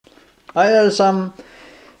Hej alle sammen.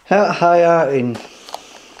 Her har jeg en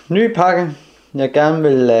ny pakke, jeg gerne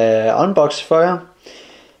vil unboxe for jer.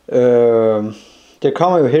 Det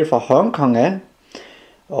kommer jo helt fra Hongkong af.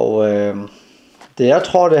 Og det jeg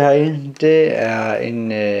tror det her i, det er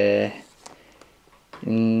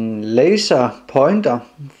en laserpointer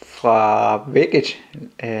fra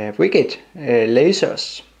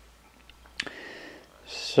wicedlasers.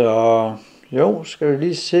 Så jo, skal vi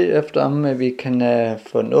lige se efter om vi kan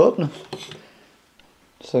få den åbnet.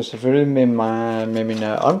 Så selvfølgelig med min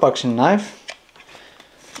unboxing knife.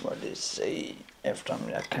 Må lige se efter om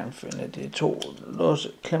jeg kan finde de to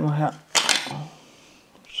låseklemmer her.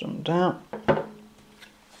 Sådan der.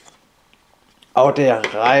 Og det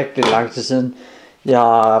er rigtig lang tid siden jeg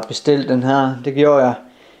har bestilt den her. Det gjorde jeg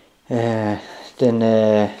den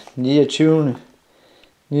 29.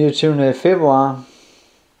 februar.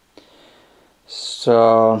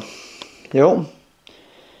 Så jo,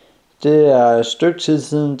 det er et stykke tid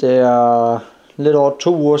siden. Det er lidt over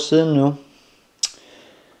 2 uger siden nu.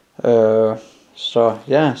 Så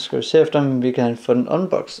ja, skal vi se efter om vi kan få den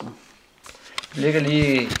unboxet. Jeg lægger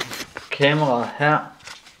lige kameraet her,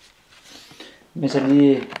 mens jeg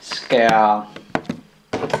lige skærer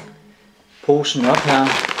posen op her.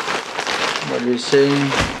 Må lige se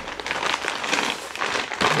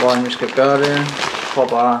hvordan vi skal gøre det. Prøv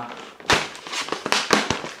bare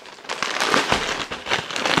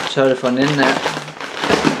tør det fra en ende af.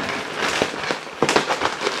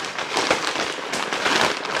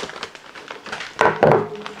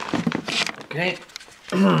 Okay.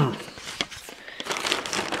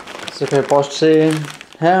 Så kan jeg prøve at se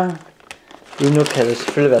her. Lige nu kan det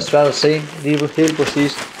selvfølgelig være svært at se lige helt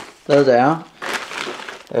præcis hvad det er.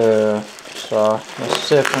 Så lad os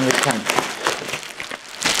se om vi kan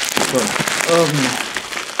åbne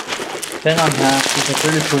tænderne her. Vi kan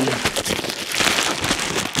selvfølgelig putte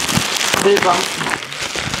det bang.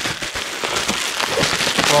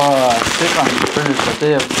 For at sikre den selvfølgelig, så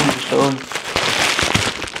det er fuldt stående.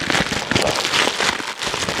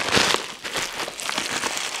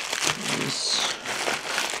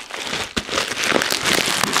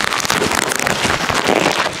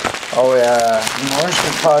 Og jeg må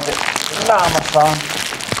ønske for at det larmer så.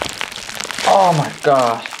 Oh my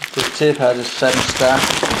god. Det tip her, det satte en stærk.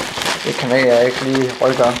 Det kan jeg ikke lige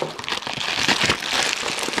rykke op.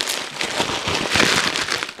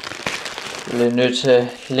 Jeg er lidt nødt til at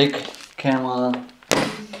lægge kameraet. Så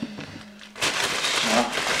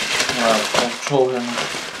nu har jeg brugt 2 hænder.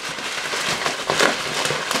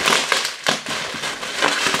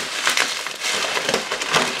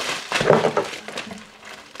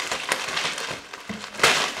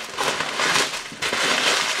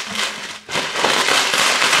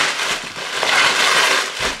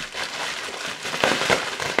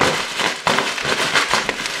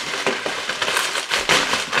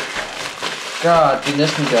 God, det er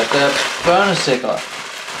næsten godt. Det er børnesikret.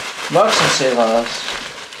 Voksensikret også.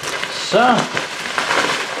 Så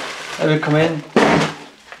er vi kommet ind.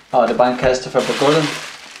 Og det er bare en kaste for på gulvet.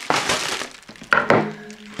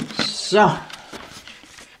 Så.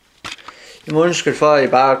 Jeg må undskylde for, at I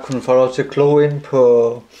bare kunne få lov til at kloge ind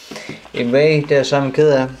på en væg. Det er jeg så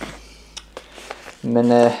ked af.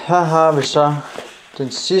 Men her har vi så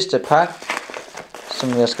den sidste pakke,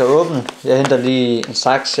 som jeg skal åbne. Jeg henter lige en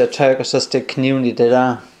saks, jeg tør og så stikker kniven i det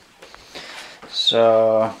der.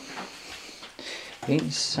 Så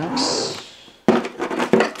en saks.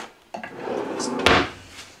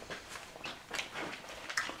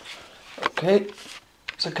 Okay,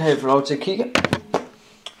 så kan jeg få lov til at kigge.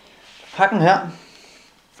 Pakken her.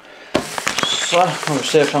 Så må vi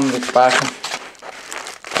se om vi bare kan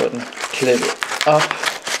få den klippet op.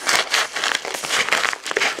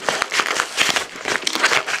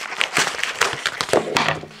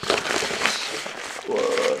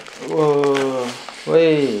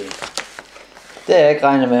 Det har jeg ikke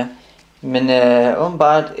regnet med. Men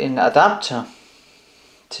åbenbart en adapter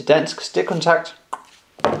til dansk stikkontakt.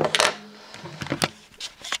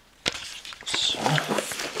 Så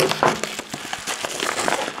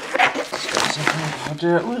kan jeg få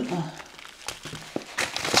det her ud.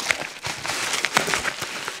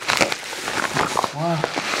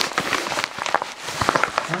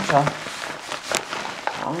 Så.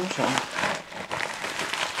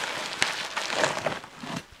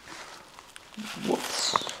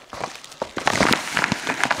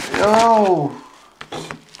 Jo,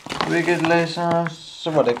 wicedlasers,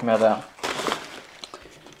 så var det ikke mere der.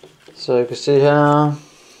 Så jeg kan se her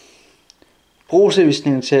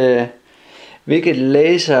brugsanvisning til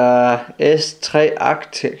wicedlaser S3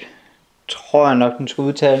 Arctic, tror jeg nok den skal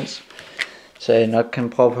udtales. Så jeg nok kan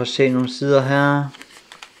prøve på at se nogle sider her.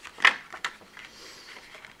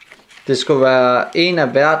 Det skulle være en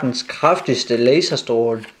af verdens kraftigste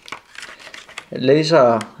laserstråle.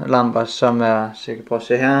 Laserlamper, som er, så jeg kan prøve at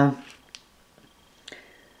se her,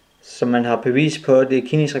 som man har bevis på, det er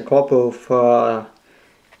Kinas rekordbog for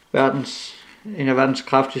en af verdens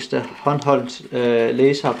kraftigste håndholdt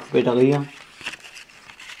laser på betterier.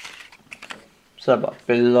 Så er der bare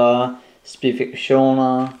billeder,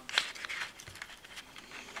 specifikationer.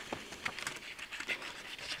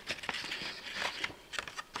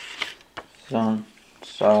 Sådan,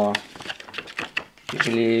 så vi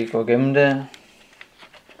kan lige gå igennem det.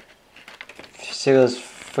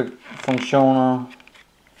 Sikkerhedsfunktioner.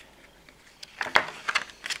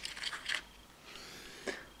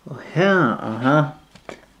 Og her,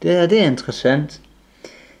 det her det er interessant.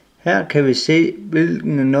 Her kan vi se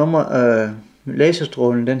hvilken nummer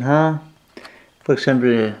laserstrålen den har. For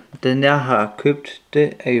eksempel den jeg har købt,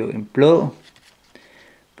 det er jo en blå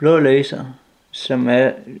laser, som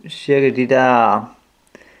er cirka de der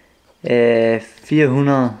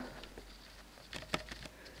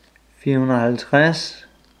 450.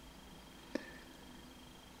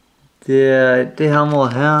 Det her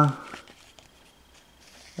område her,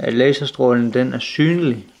 at laserstrålen den er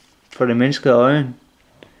synlig for det menneskelige øje.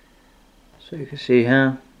 Så I kan se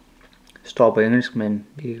her, det står på engelsk, men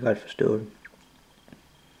I kan godt forstå det.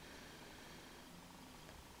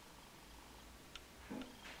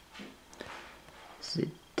 Så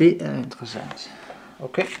det er interessant.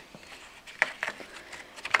 Okay.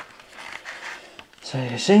 Så jeg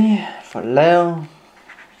kan se for lav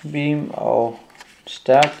beam og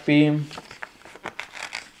stærk beam.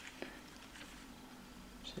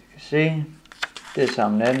 Så jeg kan se, det er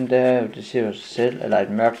samme natten der, det siger jo sig selv, eller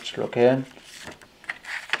et mørkt lokale.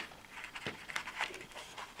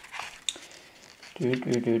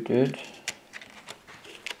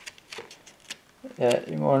 Ja,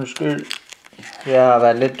 i morgen skyld. Jeg har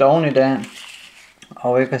været lidt doven i dag,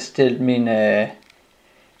 og ikke har stillet mine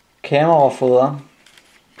kamerafoder.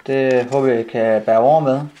 Det håber jeg kan bære over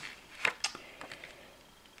med.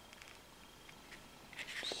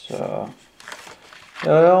 Så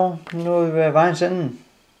jo, nu er vi ved vejens ende.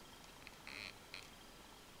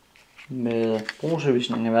 Med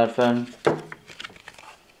brugsudvisning i hvert fald.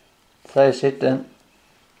 Så har jeg set den.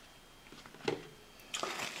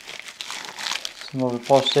 Så må vi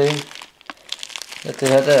prøve at se. Ja, det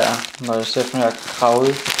her der må jeg se, når jeg kraver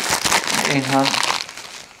ud med en hånd.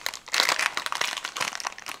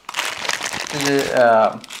 Det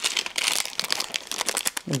er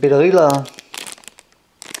en batterilader.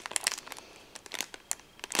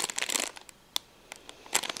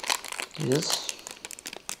 Yes.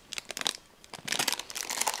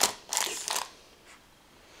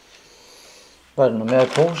 Var der noget mere i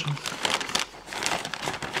posen?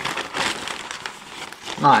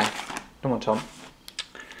 Nej, den var tom.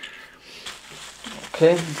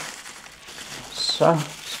 Okay. Så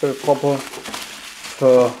skal vi prøve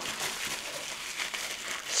på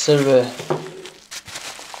selve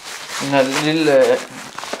den her lille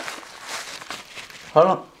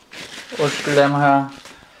holder. Undskyld damer her.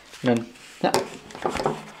 Men ja.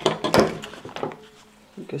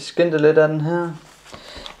 Vi kan skinte lidt af den her.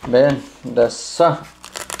 Men der så.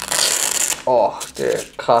 Det er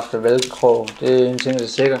kraftigt velcro. Det er en ting, der er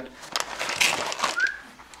sikkert.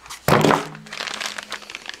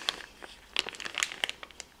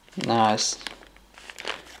 Nice.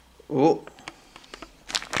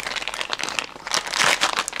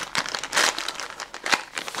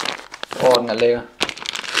 Den er lækker.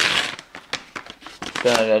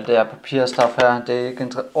 Det her papirstof her, det er ikke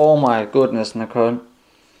oh my goodness, den er kold.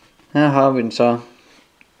 Her har vi den så.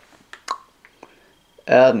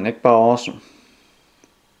 Er den ikke bare awesome?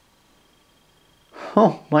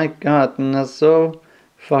 Oh my god, den er så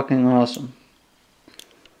fucking awesome.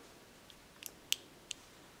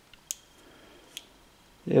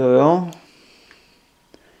 Jo.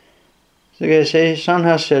 Så kan jeg se, sådan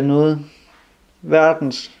her ser den ud.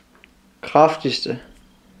 Verdens kraftigste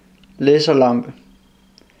laserlampe.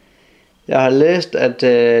 Jeg har læst, at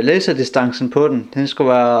laserdistancen på den skulle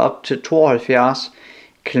være op til 72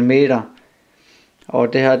 km.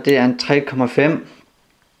 Og det her, det er en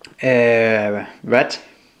 3,5 watt.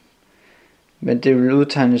 Men det vil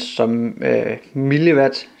udtegnes som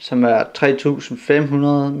milliwatt, som er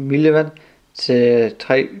 3500 milliwatt til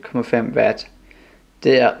 3,5 watt.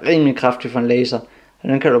 Det er rimelig kraftigt for en laser. Og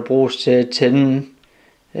den kan du bruges til at tænde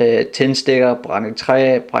tændstikker, brænde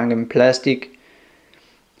træ, brænde med plastik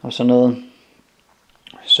og sådan noget.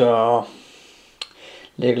 Så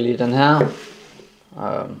lægger lige den her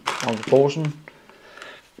om til posen.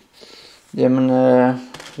 Jamen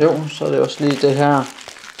jo, så er det også lige det her.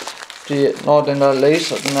 Fordi når den der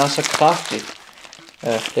laser, den er så kraftig.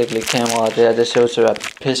 Lidt kameraet der, det ser ud til at være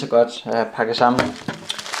pissegodt pakket sammen.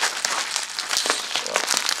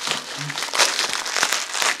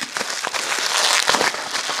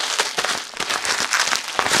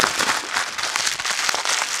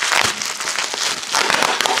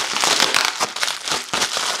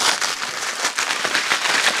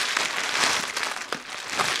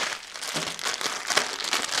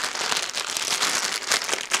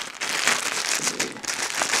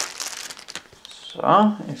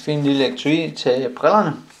 Så en fin lille etui til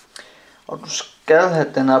brillerne. Og du skal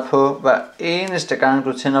have den her på hver eneste gang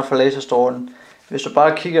du tænder for laserstrålen. Hvis du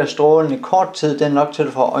bare kigger strålen i kort tid, det er nok til at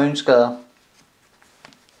du får øjenskader.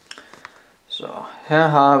 Så her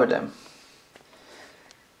har vi dem.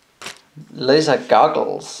 Laser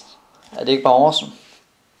goggles. Er det ikke bare awesome?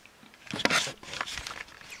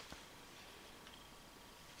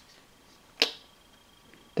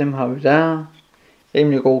 Dem har vi der.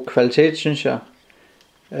 Rimelig god kvalitet, synes jeg.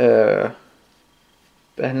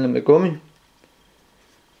 Behandlet med gummi.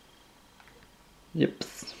 Yep.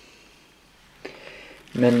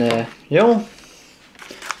 Men jo,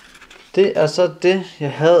 det er så det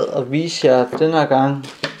jeg havde at vise jer denne gang.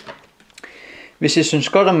 Hvis I synes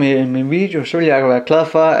godt om min video, så vil jeg være glad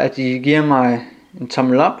for at I giver mig en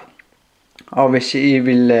tommel op. Og hvis I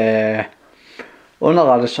vil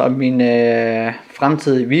underrettes om mine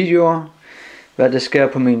fremtidige videoer, hvad der sker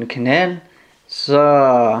på min kanal,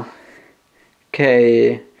 så kan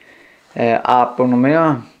I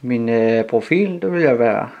abonnere min profil. Det vil jeg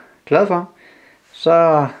være glad for. Så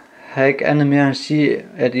har jeg ikke andet mere at sige,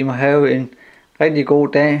 at I må have en rigtig god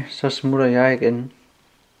dag. Så smutter jeg igen.